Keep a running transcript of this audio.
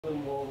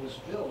Berlin Wall was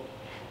built,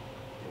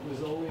 it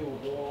was only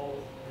a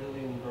wall really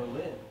in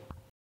Berlin.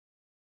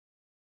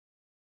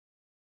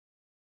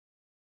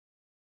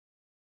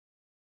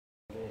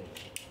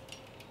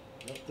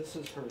 Yep, this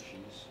is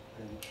Hershey's,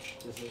 and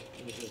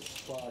there's a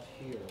spot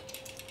here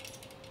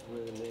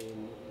where the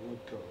name would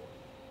go.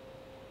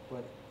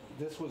 But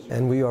this was,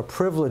 and we are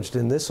privileged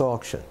in this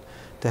auction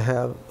to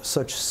have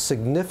such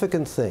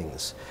significant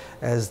things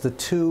as the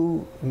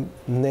two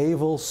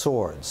naval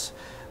swords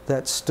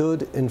that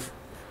stood in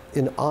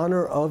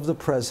honor of the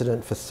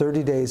president for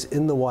 30 days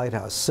in the White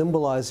House,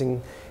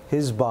 symbolizing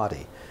his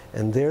body.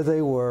 And there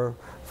they were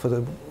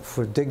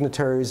for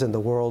dignitaries and the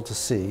world to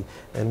see.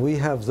 And we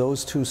have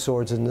those two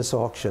swords in this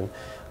auction.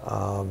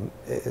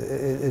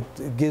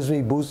 It gives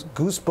me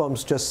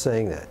goosebumps just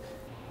saying that.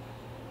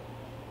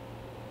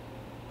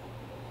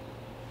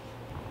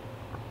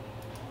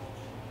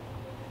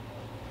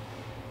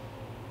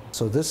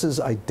 So this is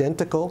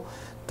identical,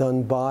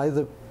 done by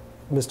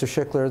Mr.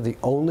 Schickler, the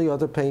only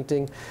other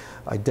painting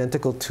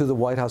identical to the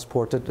White House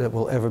portrait that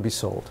will ever be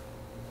sold.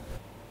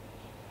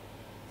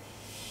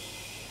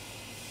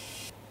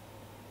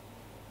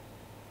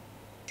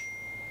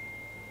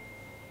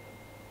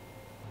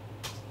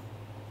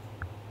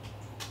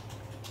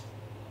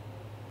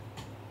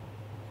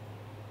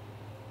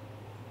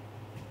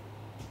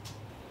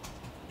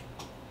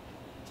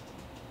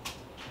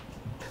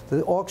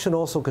 The auction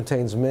also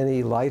contains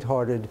many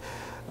lighthearted,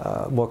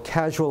 more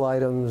casual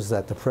items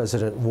that the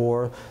president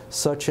wore,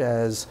 such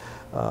as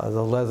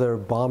the leather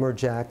bomber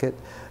jacket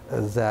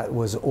that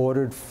was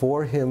ordered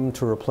for him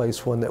to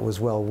replace one that was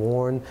well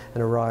worn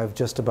and arrived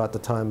just about the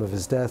time of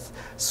his death,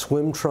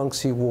 swim trunks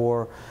he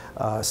wore,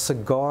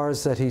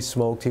 cigars that he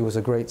smoked. He was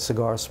a great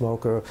cigar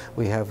smoker.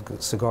 We have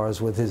cigars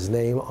with his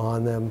name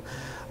on them.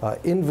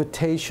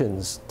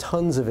 Invitations,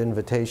 tons of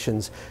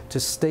invitations to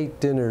state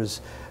dinners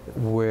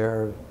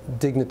where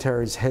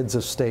dignitaries, heads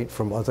of state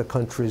from other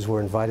countries were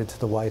invited to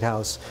the White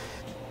House.